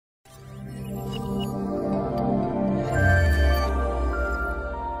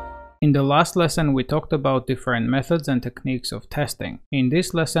In the last lesson, we talked about different methods and techniques of testing. In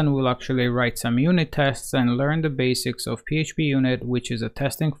this lesson, we'll actually write some unit tests and learn the basics of PHPUnit, which is a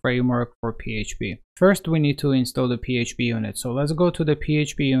testing framework for PHP. First, we need to install the PHPUnit. So let's go to the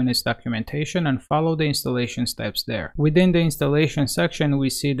PHPUnit's documentation and follow the installation steps there. Within the installation section, we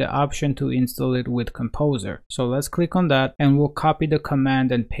see the option to install it with Composer. So let's click on that and we'll copy the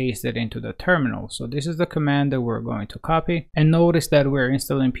command and paste it into the terminal. So this is the command that we're going to copy. And notice that we're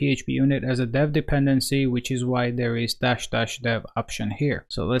installing PHPUnit as a dev dependency, which is why there is --dev option here.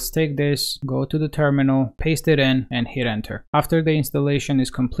 So let's take this, go to the terminal, paste it in and hit enter. After the installation is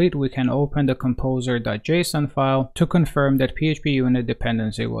complete, we can open the composer.json file to confirm that PHPUnit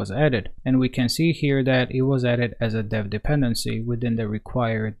dependency was added. And we can see here that it was added as a dev dependency within the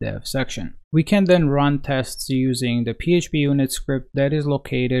required dev section. We can then run tests using the PHPUnit script that is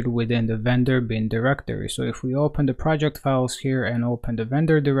located within the vendor bin directory. So if we open the project files here and open the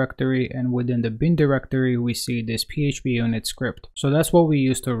vendor directory, and within the bin directory we see this PHPUnit script. So that's what we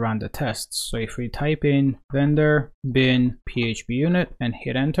use to run the tests. So if we type in vendor bin PHPUnit and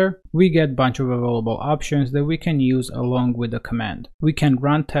hit enter, we get a bunch of available options that we can use along with the command. We can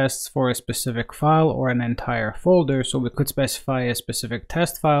run tests for a specific file or an entire folder. So we could specify a specific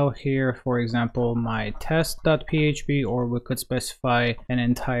test file here, for example my test.php, or we could specify an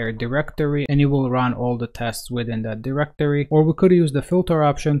entire directory and it will run all the tests within that directory, or we could use the filter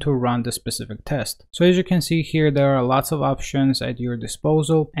option to run the specific test. So as you can see here, there are lots of options at your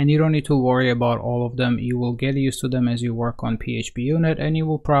disposal and you don't need to worry about all of them. You will get used to them as you work on PHPUnit and you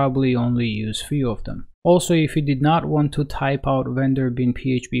will probably only use few of them. Also, if you did not want to type out vendor bin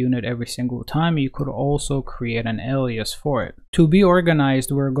PHPUnit every single time, you could also create an alias for it. To be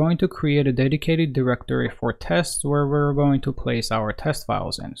organized, we're going to create a dedicated directory for tests where we're going to place our test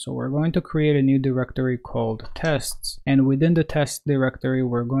files in. So we're going to create a new directory called tests, and within the test directory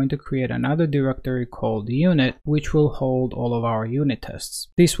we're going to create another directory called unit, which will hold all of our unit tests.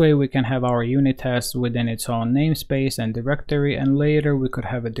 This way we can have our unit tests within its own namespace and directory, and later we could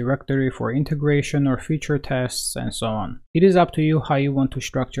have a directory for integration or feature tests and so on. It is up to you how you want to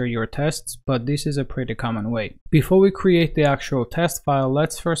structure your tests, but this is a pretty common way. Before we create the actual test file,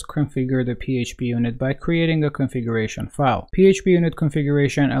 let's first configure the PHPUnit by creating a configuration file. PHPUnit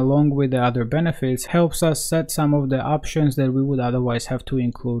configuration, along with the other benefits, helps us set some of the options that we would otherwise have to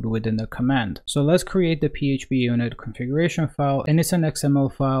include within the command. So let's create the PHPUnit configuration file, and it's an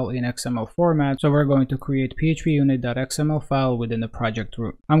XML file in XML format. So we're going to create phpunit.xml file within the project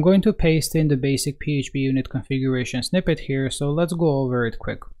root. I'm going to paste in the basic PHPUnit configuration snippet here, so let's go over it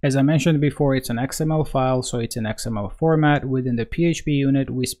quick. As I mentioned before, it's an XML file, so it's in XML format. Within the PHPUnit,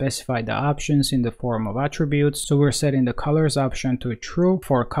 we specify the options in the form of attributes. So we're setting the colors option to true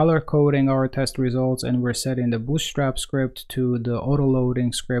for color coding our test results, and we're setting the bootstrap script to the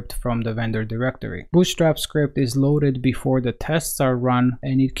autoloading script from the vendor directory. Bootstrap script is loaded before the tests are run,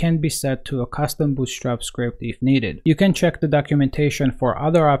 and it can be set to a custom bootstrap script if needed. You can check the documentation for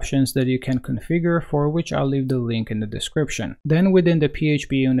other options that you can configure, for which I'll leave the link in the description. Then within the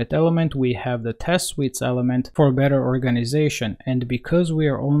PHPUnit element, we have the test suites element for better organization, and because we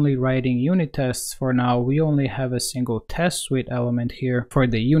are only writing unit tests for now, we only have a single test suite element here for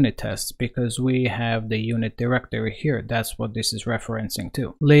the unit tests because we have the unit directory here. That's what this is referencing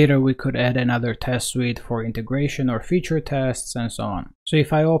to. Later we could add another test suite for integration or feature tests and so on. So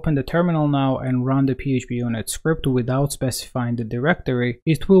if I open the terminal now and run the PHPUnit script without specifying the directory,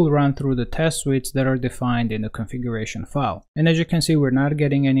 it will run through the test suites that are defined in the configuration file. And as you can see, we're not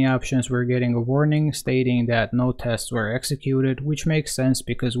getting any options. We're getting a warning stating that no tests were executed, which makes sense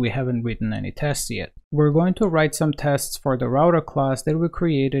because we haven't written any tests yet. We're going to write some tests for the router class that we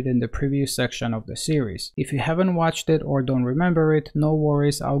created in the previous section of the series. If you haven't watched it or don't remember it, no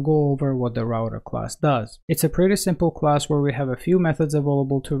worries, I'll go over what the router class does. It's a pretty simple class where we have a few methods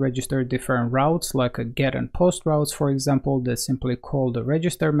available to register different routes, like a get and post routes, for example, that simply call the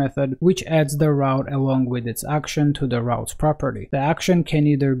register method, which adds the route along with its action to the routes property. The action can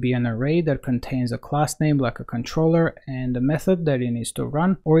either be an array that contains a class name like a controller and a method that it needs to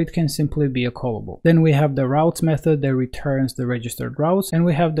run, or it can simply be a callable. Then we have the routes method that returns the registered routes, and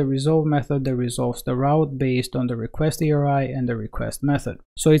we have the resolve method that resolves the route based on the request URI and the request method.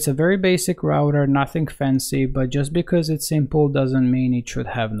 So it's a very basic router, nothing fancy, but just because it's simple doesn't mean it should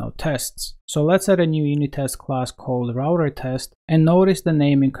have no tests. So let's add a new unit test class called router test, and notice the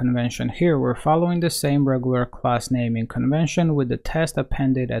naming convention here. We're following the same regular class naming convention with the test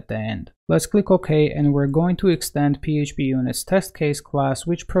appended at the end. Let's click OK, and we're going to extend PHPUnit's test case class,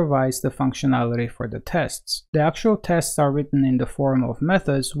 which provides the functionality for the tests. The actual tests are written in the form of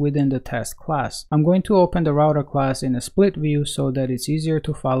methods within the test class. I'm going to open the router class in a split view so that it's easier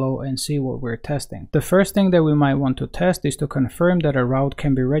to follow and see what we're testing. The first thing that we might want to test is to confirm that a route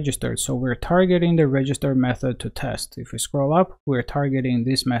can be registered, so we're targeting the register method to test. If we scroll up, we're targeting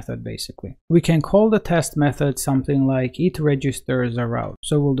this method basically. We can call the test method something like itRegistersARoute.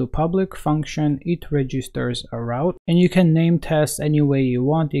 So we'll do public function itRegistersARoute, and you can name tests any way you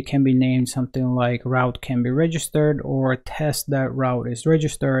want. It can be named something like route can be registered or test that route is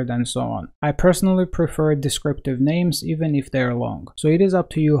registered, and so on. I personally prefer descriptive names even if they're long, so it is up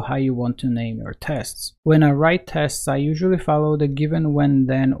to you how you want to name your tests. When I write tests, I usually follow the given, when,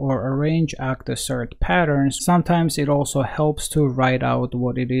 then, or arrange, act, assert patterns. Sometimes it also helps to write out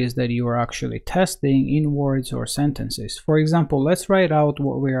what it is that you are actually testing in words or sentences. For example, let's write out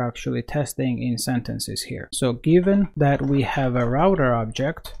what we're actually testing in sentences here. So given that we have a router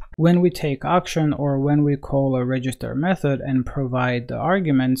object, when we take action or when we call a register method and provide the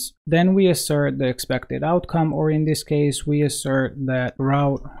arguments, then we assert the expected outcome, or in this case, we assert that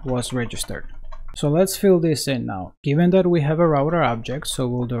route was registered. So let's fill this in now. Given that we have a router object, so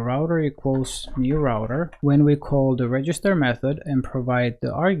we'll do router equals new router. When we call the register method and provide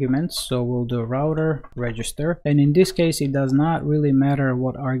the arguments, so we'll do router register. And in this case, it does not really matter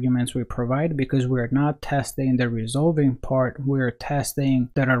what arguments we provide because we're not testing the resolving part. We're testing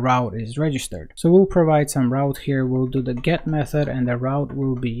that a route is registered. So we'll provide some route here. We'll do the get method, and the route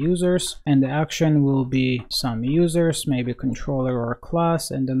will be users, and the action will be some users, maybe controller or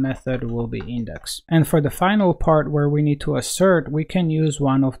class, and the method will be index. And for the final part where we need to assert, we can use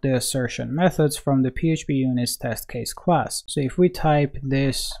one of the assertion methods from the PHPUnit's test case class. So if we type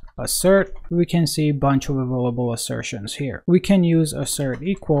this assert, we can see a bunch of available assertions here. We can use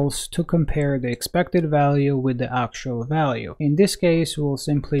assertEquals to compare the expected value with the actual value. In this case, we'll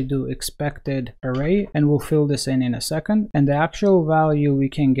simply do expected array, and we'll fill this in a second. And the actual value we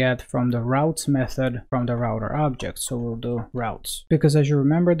can get from the routes method from the router object. So we'll do routes, because as you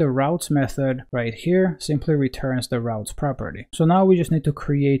remember, the routes method right here simply returns the routes property. So now we just need to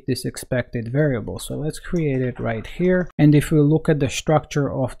create this expected variable. So let's create it right here. And if we look at the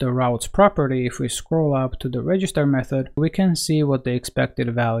structure of the routes property, if we scroll up to the register method, we can see what the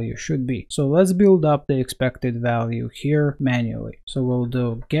expected value should be. So let's build up the expected value here manually. So we'll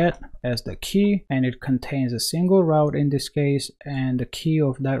do get as the key, and it contains a single route in this case, and the key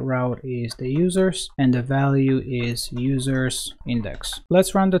of that route is the users, and the value is users index.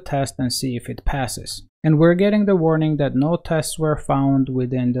 Let's run the test and see if it passes. And we're getting the warning that no tests were found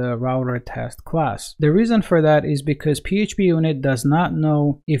within the router test class. The reason for that is because PHPUnit does not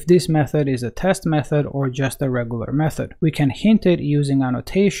know if this method is a test method or just a regular method. We can hint it using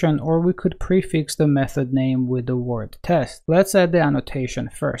annotation, or we could prefix the method name with the word test. Let's add the annotation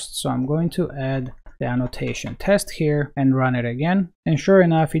first. So I'm going to add the annotation test here and run it again. And sure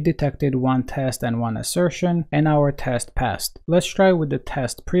enough, it detected one test and one assertion, and our test passed. Let's try with the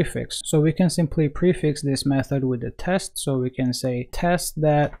test prefix. So we can simply prefix this method with the test. So we can say test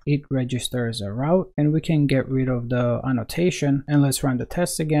that it registers a route, and we can get rid of the annotation, and let's run the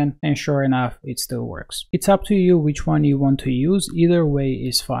test again. And sure enough, it still works. It's up to you which one you want to use. Either way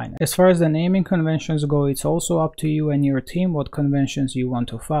is fine. As far as the naming conventions go, it's also up to you and your team what conventions you want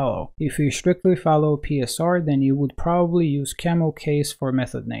to follow. If you strictly follow PSR, then you would probably use camel case for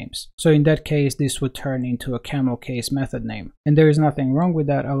method names. So in that case, this would turn into a camel case method name. And there is nothing wrong with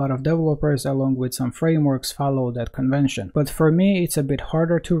that. A lot of developers along with some frameworks follow that convention. But for me, it's a bit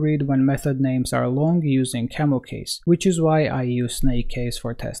harder to read when method names are long using camel case, which is why I use snake case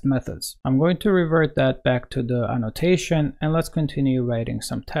for test methods. I'm going to revert that back to the annotation, and let's continue writing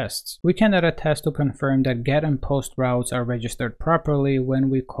some tests. We can add a test to confirm that get and post routes are registered properly when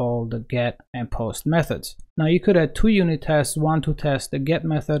we call the get and post methods. Now you could add two unit tests, one to test the get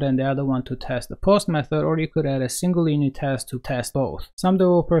method and the other one to test the post method, or you could add a single unit test to test both. Some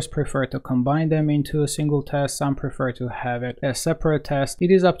developers prefer to combine them into a single test, some prefer to have it as separate tests.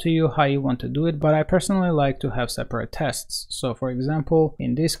 It is up to you how you want to do it, but I personally like to have separate tests. So for example,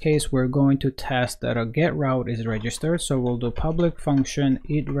 in this case, we're going to test that a get route is registered. So we'll do public function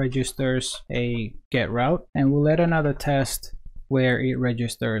it registers a get route, and we'll add another test where it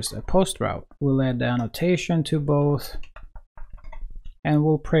registers a post route. We'll add the annotation to both, and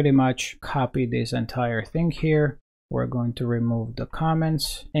we'll pretty much copy this entire thing here. We're going to remove the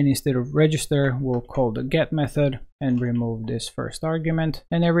comments, and instead of register, we'll call the get method, and remove this first argument,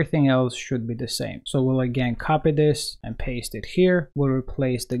 and everything else should be the same. So we'll again copy this and paste it here. We'll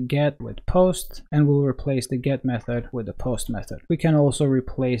replace the get with post, and we'll replace the get method with the post method. We can also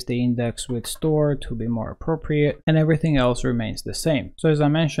replace the index with store to be more appropriate, and everything else remains the same. So as I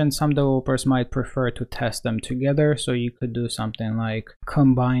mentioned, some developers might prefer to test them together, so you could do something like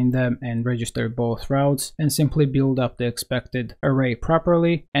combine them and register both routes and simply build up the expected array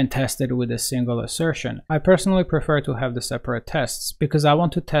properly and test it with a single assertion. I personally prefer to have the separate tests because I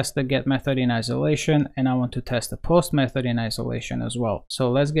want to test the get method in isolation and I want to test the post method in isolation as well. So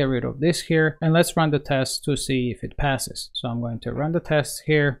let's get rid of this here and let's run the test to see if it passes. So I'm going to run the tests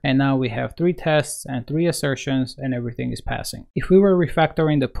here, and now we have 3 tests and 3 assertions and everything is passing. If we were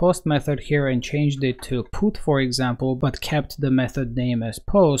refactoring the post method here and changed it to put, for example, but kept the method name as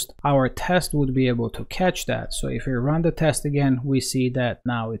post, our test would be able to catch that. So if we run the test again, we see that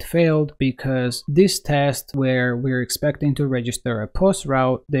now it failed because this test where we're expecting to register a post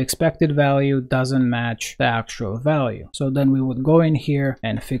route, the expected value doesn't match the actual value. So then we would go in here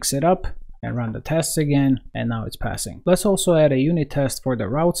and fix it up and run the tests again, and now it's passing. Let's also add a unit test for the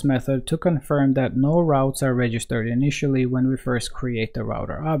routes method to confirm that no routes are registered initially when we first create the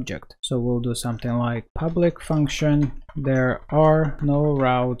router object. So we'll do something like public function, there are no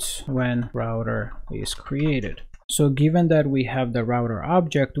routes when router is created. So given that we have the router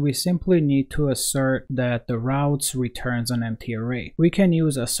object, we simply need to assert that the routes returns an empty array. We can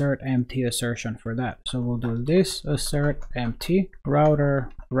use assertEmpty assertion for that. So we'll do this assertEmpty router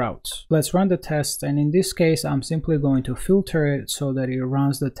routes. Let's run the test, and in this case I'm simply going to filter it so that it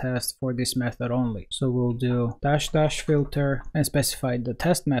runs the test for this method only. So we'll do -- filter and specify the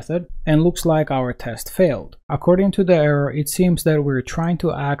test method, and looks like our test failed. According to the error, it seems that we're trying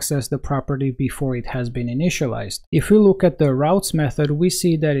to access the property before it has been initialized. If we look at the routes method, we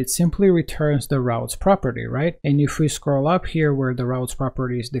see that it simply returns the routes property, right? And if we scroll up here where the routes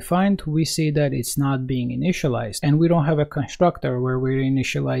property is defined, we see that it's not being initialized, and we don't have a constructor where we're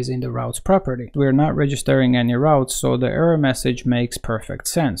initializing the routes property. We're not registering any routes, so the error message makes perfect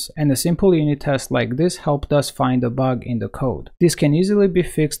sense. And a simple unit test like this helped us find a bug in the code. This can easily be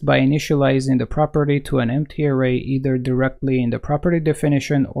fixed by initializing the property to an empty array either directly in the property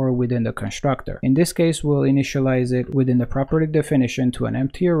definition or within the constructor. In this case, we'll initialize it within the property definition to an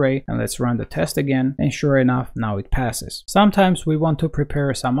empty array, and let's run the test again, and sure enough, now it passes. Sometimes we want to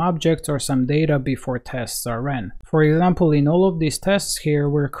prepare some objects or some data before tests are ran. For example, in all of these tests here,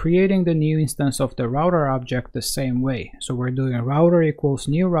 we're creating the new instance of the router object the same way. So we're doing router equals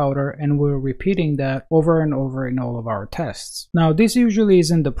new router, and we're repeating that over and over in all of our tests. Now, this usually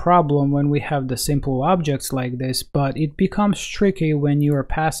isn't the problem when we have the simple objects like this, but it becomes tricky when you are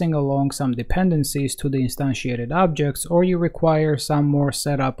passing along some dependencies to the instantiated objects, or you require some more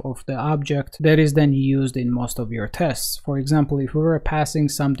setup of the object that is then used in most of your tests. For example, if we were passing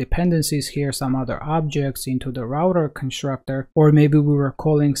some dependencies here, some other objects into the router constructor, or maybe we were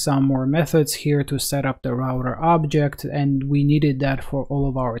calling some more methods here to set up the router object and we needed that for all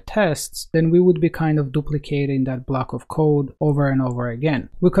of our tests, then we would be kind of duplicating that block of code over and over again.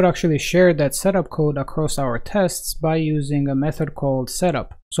 We could actually share that setup code across our tests by using a method called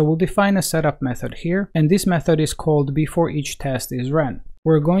setup. So we'll define a setup method here, and this method is called before each test is run.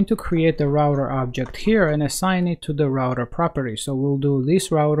 We're going to create the router object here and assign it to the router property. So we'll do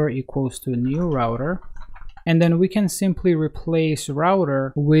this router equals to new router, and then we can simply replace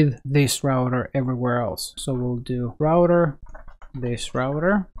router with this router everywhere else. So we'll do router, this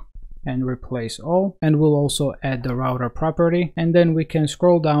router, and replace all, and we'll also add the router property, and then we can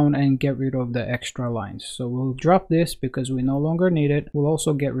scroll down and get rid of the extra lines. So we'll drop this because we no longer need it. We'll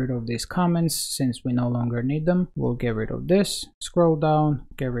also get rid of these comments since we no longer need them. We'll get rid of this, scroll down,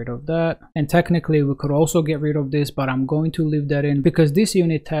 get rid of that, and technically we could also get rid of this, but I'm going to leave that in because this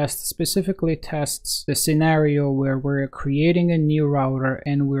unit test specifically tests the scenario where we're creating a new router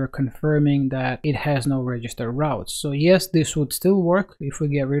and we're confirming that it has no registered routes. So yes, this would still work if we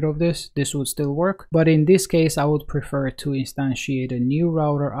get rid of this. This would still work, but in this case I would prefer to instantiate a new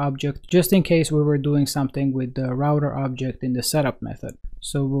router object just in case we were doing something with the router object in the setup method.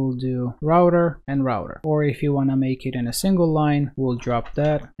 So we'll do router and router, or if you want to make it in a single line, we'll drop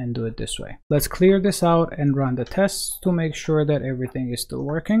that and do it this way. Let's clear this out and run the tests to make sure that everything is still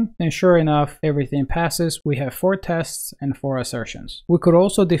working, and sure enough, everything passes. We have 4 tests and 4 assertions. We could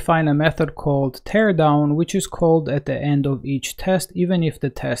also define a method called teardown, which is called at the end of each test even if the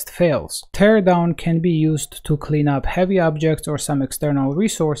test fails. Teardown can be used to clean up heavy objects or some external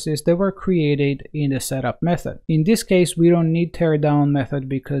resources that were created in the setup method. In this case, we don't need teardown method method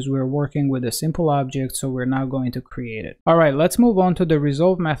because we're working with a simple object, so we're not going to create it. Alright, let's move on to the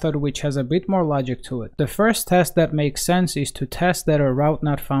resolve method, which has a bit more logic to it. The first test that makes sense is to test that a route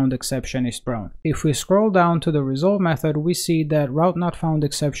not found exception is thrown. If we scroll down to the resolve method, we see that route not found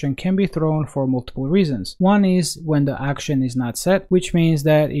exception can be thrown for multiple reasons. One is when the action is not set, which means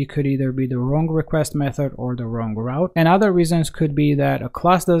that it could either be the wrong request method or the wrong route. And other reasons could be that a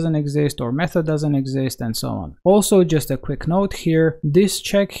class doesn't exist or method doesn't exist and so on. Also, just a quick note here, this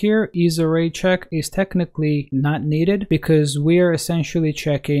check here, isArrayCheck, is technically not needed because we are essentially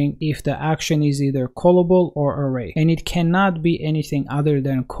checking if the action is either callable or array. And it cannot be anything other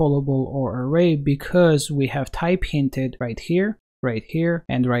than callable or array because we have type hinted right here,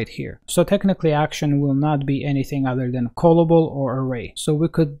 and right here. So technically action will not be anything other than callable or array. So we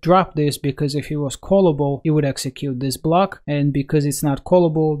could drop this because if it was callable, it would execute this block, and because it's not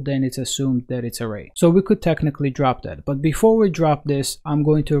callable, then it's assumed that it's array. So we could technically drop that. But before we drop this, I'm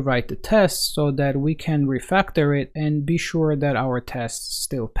going to write the test so that we can refactor it and be sure that our tests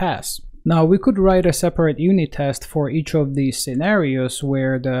still pass. Now we could write a separate unit test for each of these scenarios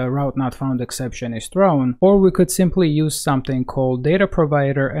where the route not found exception is thrown, or we could simply use something called data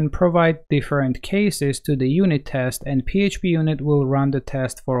provider and provide different cases to the unit test, and PHPUnit will run the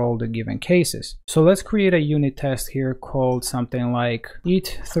test for all the given cases. So let's create a unit test here called something like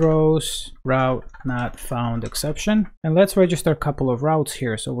it throws route not found exception, and let's register a couple of routes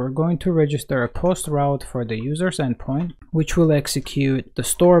here. So we're going to register a post route for the user's endpoint, which will execute the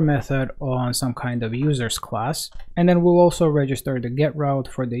store method on some kind of users class, and then we'll also register the get route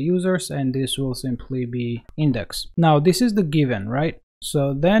for the users, and this will simply be index. Now this is the given, right?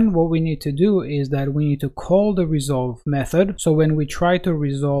 So then what we need to do is that we need to call the resolve method. So when we try to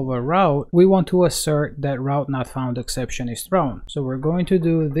resolve a route, we want to assert that route not found exception is thrown. So we're going to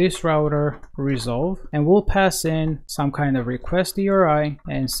do this router resolve, and we'll pass in some kind of request URI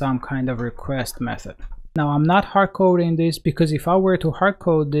and some kind of request method. Now I'm not hard coding this because if I were to hard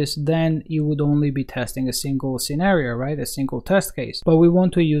code this, then you would only be testing a single scenario, right? A single test case. But we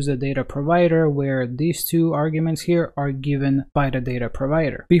want to use a data provider where these two arguments here are given by the data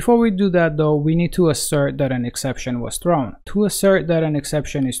provider. Before we do that though, we need to assert that an exception was thrown. To assert that an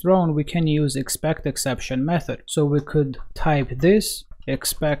exception is thrown, we can use expectException method. So we could type this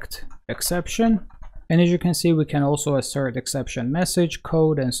expectException. And as you can see, we can also assert exception message,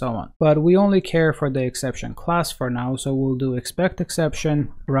 code, and so on. But we only care for the exception class for now, so we'll do expectException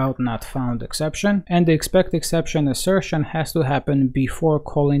route not found exception. And the expectException assertion has to happen before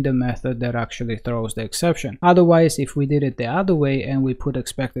calling the method that actually throws the exception. Otherwise, if we did it the other way and we put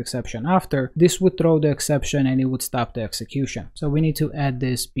expectException after, this would throw the exception and it would stop the execution. So we need to add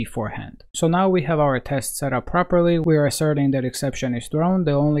this beforehand. So now we have our test set up properly. We're asserting that exception is thrown.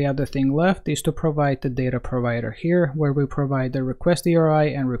 The only other thing left is to provide the data provider here, where we provide the request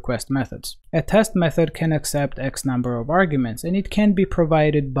URI and request methods. A test method can accept X number of arguments, and it can be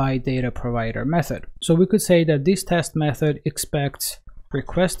provided by data provider method. So we could say that this test method expects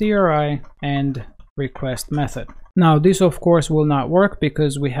request URI and request method. Now this of course will not work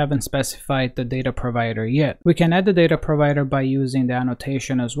because we haven't specified the data provider yet. We can add the data provider by using the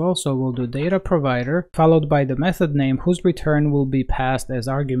annotation as well, so we'll do data provider followed by the method name whose return will be passed as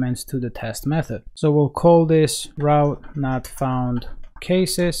arguments to the test method. So we'll call this route not found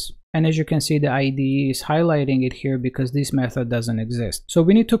cases. And as you can see, the IDE is highlighting it here because this method doesn't exist. So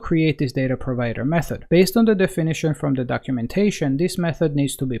we need to create this data provider method. Based on the definition from the documentation, this method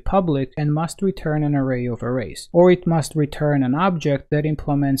needs to be public and must return an array of arrays. Or it must return an object that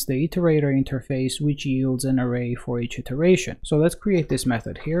implements the iterator interface, which yields an array for each iteration. So let's create this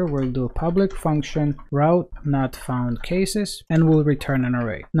method here. We'll do public function route not found cases, and we'll return an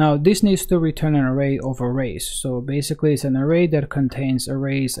array. Now this needs to return an array of arrays. So basically it's an array that contains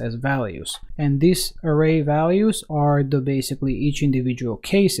arrays as values, and these array values are basically each individual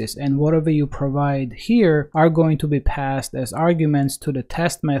cases, and whatever you provide here are going to be passed as arguments to the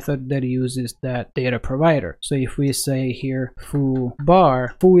test method that uses that data provider. So if we say here foo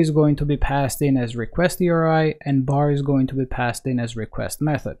bar, foo is going to be passed in as request URI and bar is going to be passed in as request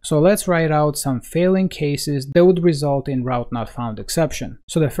method. So let's write out some failing cases that would result in route not found exception.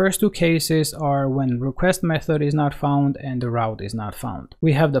 So the first two cases are when request method is not found and the route is not found.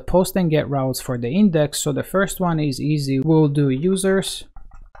 We have the post and get routes for the index. So the first one is easy. We'll do users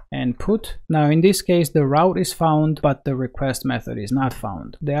and put. Now in this case the route is found but the request method is not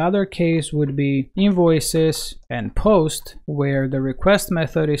found. The other case would be invoices and post, where the request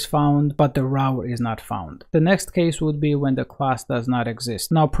method is found but the route is not found. The next case would be when the class does not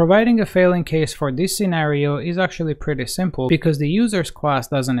exist. Now providing a failing case for this scenario is actually pretty simple because the user's class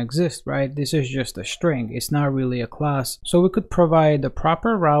doesn't exist, right? This is just a string, it's not really a class. So we could provide the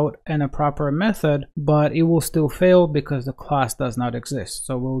proper route and a proper method, but it will still fail because the class does not exist.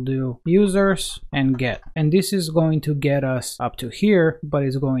 So we'll do users and get, and this is going to get us up to here, but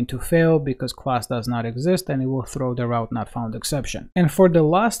it's going to fail because class does not exist, and it will throw the route not found exception. And for the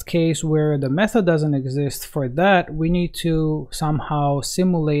last case where the method doesn't exist, for that we need to somehow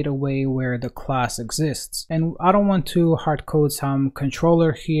simulate a way where the class exists. And I don't want to hard code some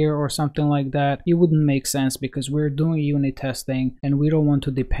controller here or something like that. It wouldn't make sense because we're doing unit testing and we don't want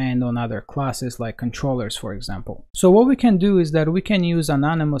to depend on other classes like controllers, for example. So what we can do is that we can use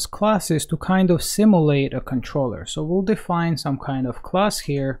anonymous classes to kind of simulate a controller. So we'll define some kind of class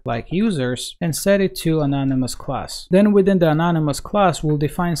here like users and set it to anonymous class. Then within the anonymous class we'll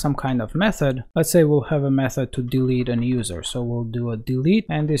define some kind of method. Let's say we'll have a method to delete an user. So we'll do a delete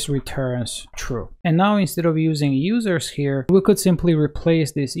and this returns true. And now instead of using users here, we could simply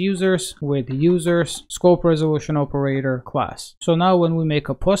replace these users with users scope resolution operator class. So now when we make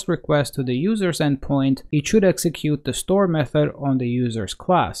a post request to the user's endpoint, it should execute the store method on the user's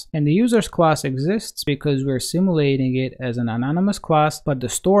class. And the user's class exists because we're simulating it as an anonymous class, but the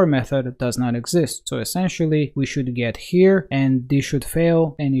store method does not exist. So essentially we should get here and this should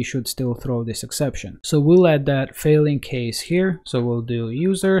fail and it should still throw this exception. So we'll add that failing case here. So we'll do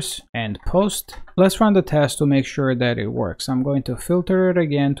users and post. Let's run the test to make sure that it works. I'm going to filter it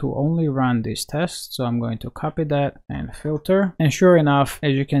again to only run this test. So I'm going to copy that and filter. And sure enough,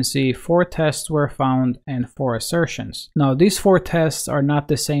 as you can see, 4 tests were found and 4 assertions. Now these 4 tests are not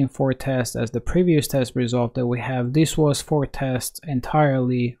the same 4 tests as the previous test result that we have. This was 4 tests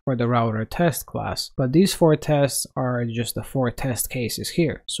entirely for the router test class, but these 4 tests are just the 4 test cases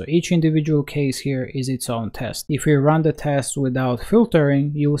here. So each individual case here is its own test. If we run the test without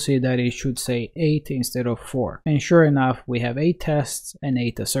filtering, you will see that it should say 8 instead of 4. And sure enough, we have 8 tests and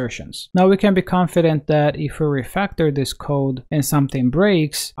 8 assertions. Now we can be confident that if we refactor this code and something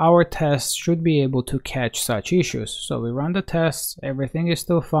breaks, our tests should be able to catch such issues. So we run the tests, everything is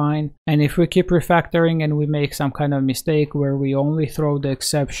still fine. And if we keep refactoring and we make some kind of mistake where we only throw the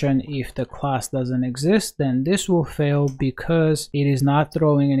exception if the class doesn't exist, then this will fail because it is not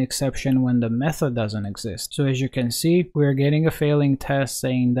throwing an exception when the method doesn't exist. So as you can see, we're getting a failing test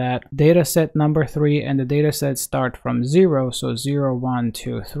saying that dataset number 3 and the dataset start from 0. So 0, 1,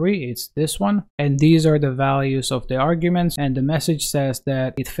 2, 3, it's this one. And these are the values of the arguments. And the message says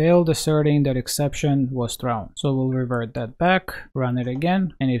that it failed asserting that exception was thrown. So we'll revert that back, run it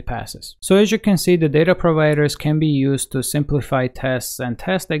again, and it passes. So as you can see, the data providers can be used to simplify tests and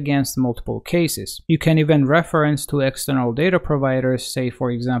test against multiple cases. You can even reference to external data providers. Say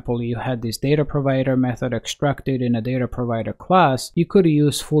for example, you had this data provider method extracted in a data provider class. You could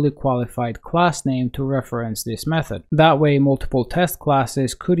use fully qualified class name to reference this method. That way multiple test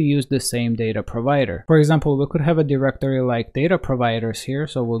classes could use the same data provider. For example, we could have a directory like data providers here.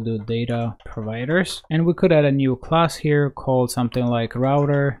 So we'll do data providers, and we could add a new class here called something like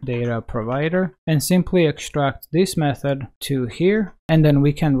router data provider and simply extract this method to here. And then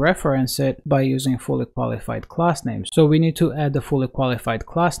we can reference it by using fully qualified class names. So we need to add the fully qualified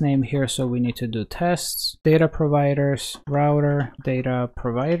class name here. So we need to do tests, data providers, router, data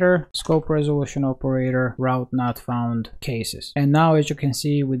provider, scope resolution operator, route not found cases. And now as you can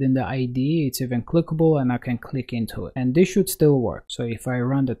see within the IDE, it's even clickable and I can click into it. And this should still work. So if I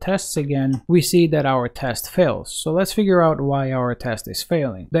run the tests again, we see that our test fails. So let's figure out why our test is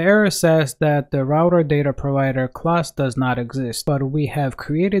failing. The error says that the router data provider class does not exist, but we have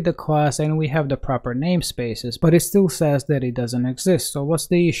created the class and we have the proper namespaces, but it still says that it doesn't exist. So what's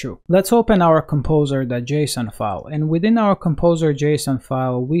the issue? Let's open our composer.json file, and within our composer.json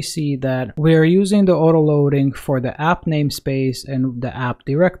file we see that we're using the autoloading for the app namespace and the app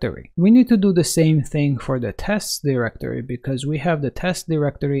directory. We need to do the same thing for the tests directory because we have the test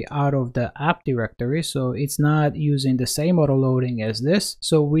directory out of the app directory, so it's not using the same autoloading as this.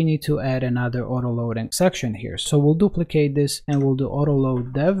 So we need to add another autoloading section here. So we'll duplicate this and we'll do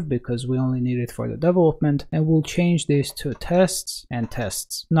autoload dev because we only need it for the development, and we'll change this to tests and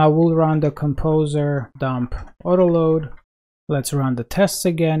tests. Now we'll run the composer dump autoload. Let's run the tests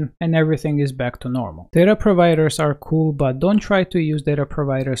again, and everything is back to normal. Data providers are cool, but don't try to use data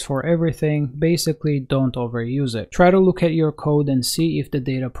providers for everything. Basically, don't overuse it. Try to look at your code and see if the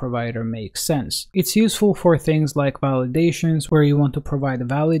data provider makes sense. It's useful for things like validations, where you want to provide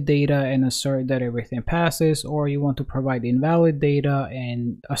valid data and assert that everything passes, or you want to provide invalid data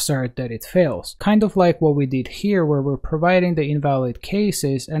and assert that it fails. Kind of like what we did here, where we're providing the invalid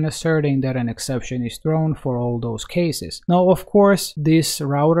cases and asserting that an exception is thrown for all those cases. Now, of course, this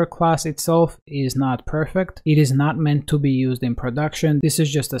router class itself is not perfect. It is not meant to be used in production. This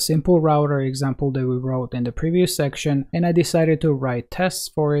is just a simple router example that we wrote in the previous section, and I decided to write tests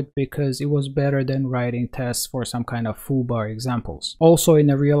for it because it was better than writing tests for some kind of foobar examples. Also, in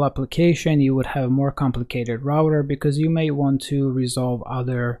a real application, you would have more complicated router because you may want to resolve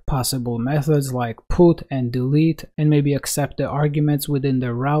other possible methods like put and delete, and maybe accept the arguments within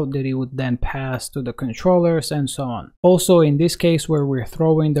the route that it would then pass to the controllers and so on. Also, in this case where we're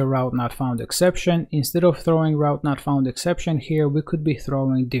throwing the route not found exception, instead of throwing route not found exception here, we could be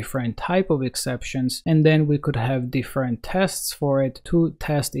throwing different type of exceptions, and then we could have different tests for it to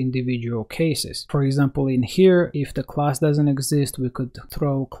test individual cases. For example, in here, if the class doesn't exist, we could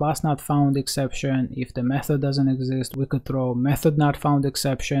throw class not found exception. If the method doesn't exist, we could throw method not found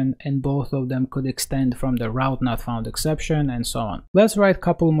exception, and both of them could extend from the route not found exception and so on. Let's write a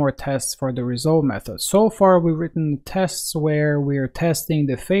couple more tests for the resolve method. So far we've written tests where we're testing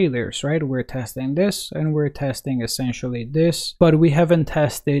the failures, right? We're testing this and we're testing essentially this, but we haven't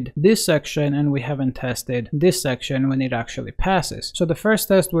tested this section and we haven't tested this section when it actually passes. So the first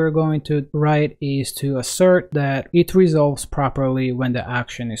test we're going to write is to assert that it resolves properly when the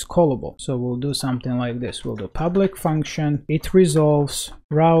action is callable. So we'll do something like this. We'll do public function it resolves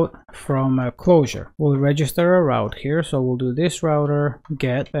route from a closure. We'll register a route here, so we'll do this router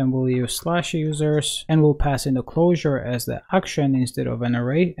get, and we'll use /users, and we'll pass in the closure as the action instead of an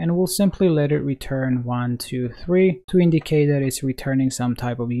array, and we'll simply let it return 1, 2, 3 to indicate that it's returning some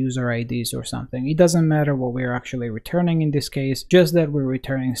type of user IDs or something. It doesn't matter what we're actually returning in this case, just that we're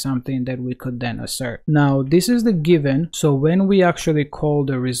returning something that we could then assert. Now this is the given, so when we actually call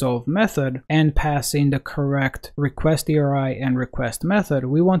the resolve method and pass in the correct request URI and request method,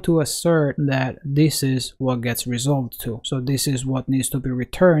 we want to assert that this is what gets resolved to. So this is what needs to be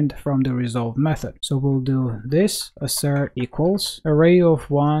returned from the resolve method. So we'll do this assert equals array of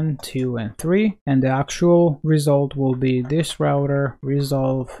 1, 2, and 3, and the actual result will be this router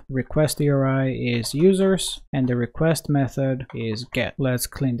resolve request URI is users and the request method is get. Let's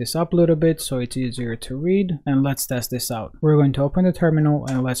clean this up a little bit so it's easier to read, and let's test this out. We're going to open the terminal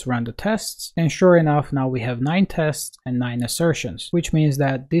and let's run the tests, and sure enough, now we have 9 tests and 9 assertions, which means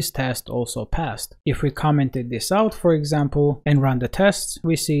that this test also passed. If we commented this out, for example, and run the tests,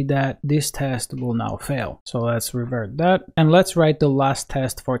 we see that this test will now fail. So let's revert that, and let's write the last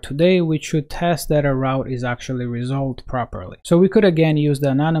test for today, which should test that a route is actually resolved properly. So we could again use the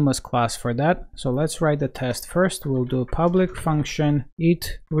anonymous class for that. So let's write the test first. We'll do public function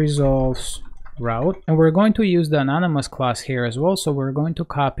it resolves route, and we're going to use the anonymous class here as well. So we're going to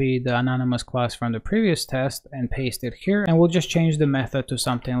copy the anonymous class from the previous test and paste it here, and we'll just change the method to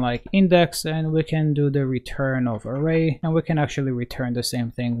something like index, and we can do the return of array, and we can actually return the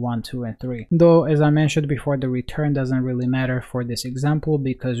same thing 1, 2, and 3. Though, as I mentioned before, the return doesn't really matter for this example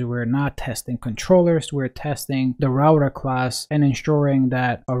because we're not testing controllers, we're testing the router class and ensuring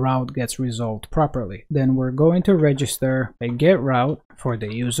that a route gets resolved properly. Then we're going to register a get route for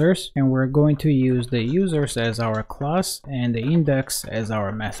the users, and we're going to use the users as our class and the index as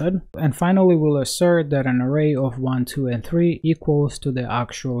our method. And finally, we'll assert that an array of 1, 2, and 3 equals to the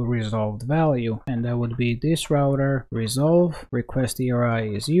actual resolved value, and that would be this router resolve request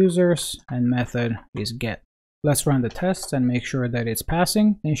URI is users and method is get. Let's run the tests and make sure that it's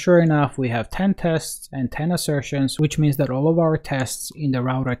passing. And sure enough, we have 10 tests and 10 assertions, which means that all of our tests in the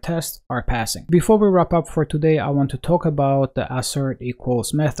router test are passing. Before we wrap up for today, I want to talk about the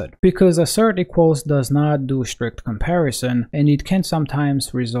assertEquals method, because assertEquals does not do strict comparison, and it can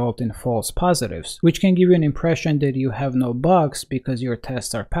sometimes result in false positives, which can give you an impression that you have no bugs because your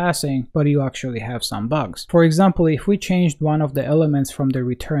tests are passing, but you actually have some bugs. For example, if we changed one of the elements from the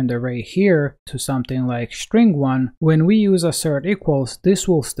returned array here to something like string 1, when we use assertEquals, this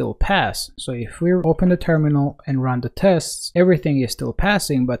will still pass. So if we open the terminal and run the tests, everything is still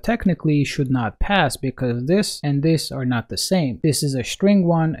passing, but technically it should not pass because this and this are not the same. This is a string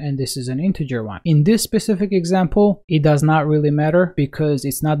 1 and this is an integer 1. In this specific example, it does not really matter because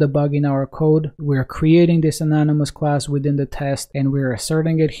it's not the bug in our code. We're creating this anonymous class within the test and we're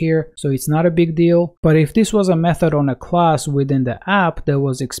asserting it here, so it's not a big deal. But if this was a method on a class within the app that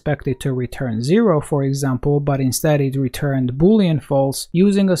was expected to return 0, for example, but instead it returned Boolean false,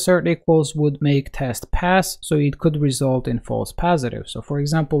 using assertEquals would make test pass, so it could result in false positive. So for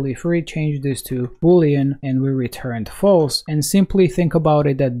example, if we change this to Boolean and we returned false, and simply think about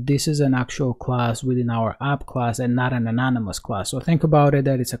it that this is an actual class within our app class and not an anonymous class. So think about it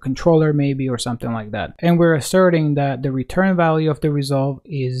that it's a controller maybe or something like that. And we're asserting that the return value of the result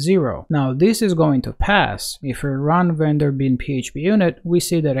is 0. Now this is going to pass. If we run vendor bin PHPUnit, we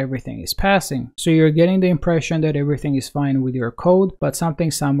see that everything is passing. So you're getting the impression that everything is fine with your code, but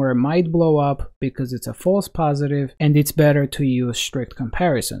something somewhere might blow up because it's a false positive, and it's better to use strict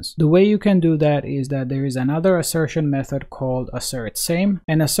comparisons. The way you can do that is that there is another assertion method called assertSame,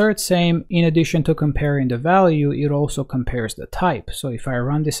 and assertSame, in addition to comparing the value, it also compares the type. So if I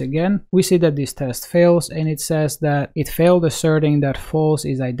run this again, we see that this test fails, and it says that it failed asserting that false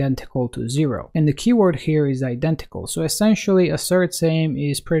is identical to 0. And the keyword here is identical. So essentially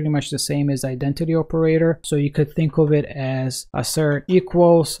assertSame is pretty much the same as identity operator. So you could think of it as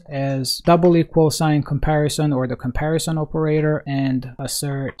assertEquals as double equal sign comparison or the comparison operator, and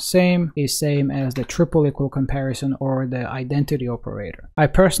assertSame is same as the triple equal comparison or the identity operator. I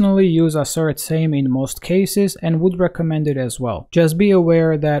personally use assertSame in most cases and would recommend it as well. Just be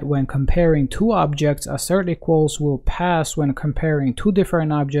aware that when comparing two objects, assertEquals will pass when comparing two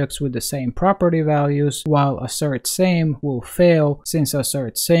different objects with the same property values, while assertSame will fail since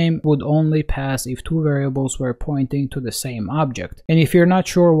assertSame would only pass if two variables were pointing to the same object. And if you're not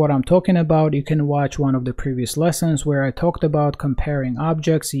sure what I'm talking about, you can watch one of the previous lessons where I talked about comparing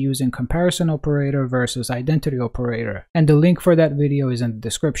objects using comparison operator versus identity operator, and the link for that video is in the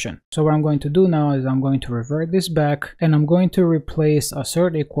description. So what I'm going to do now is I'm going to revert this back, and I'm going to replace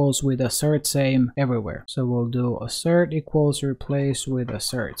assertEquals with assertSame everywhere. So we'll do assertEquals replace with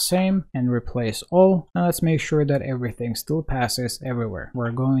assertSame and replace all. Now let's make sure that everything still passes everywhere.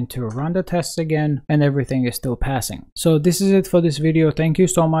 We're going to run the tests again, and everything is still passing. So this is it for this video. Thank you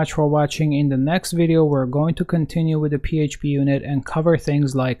so much for watching. In the next video, we're going to continue with the PHP unit and cover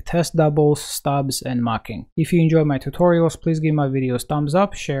things like test doubles, stubs, and mocking. If you enjoy my tutorials, please give my videos thumbs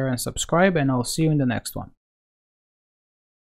up, share, and subscribe, and I'll see you in the next one.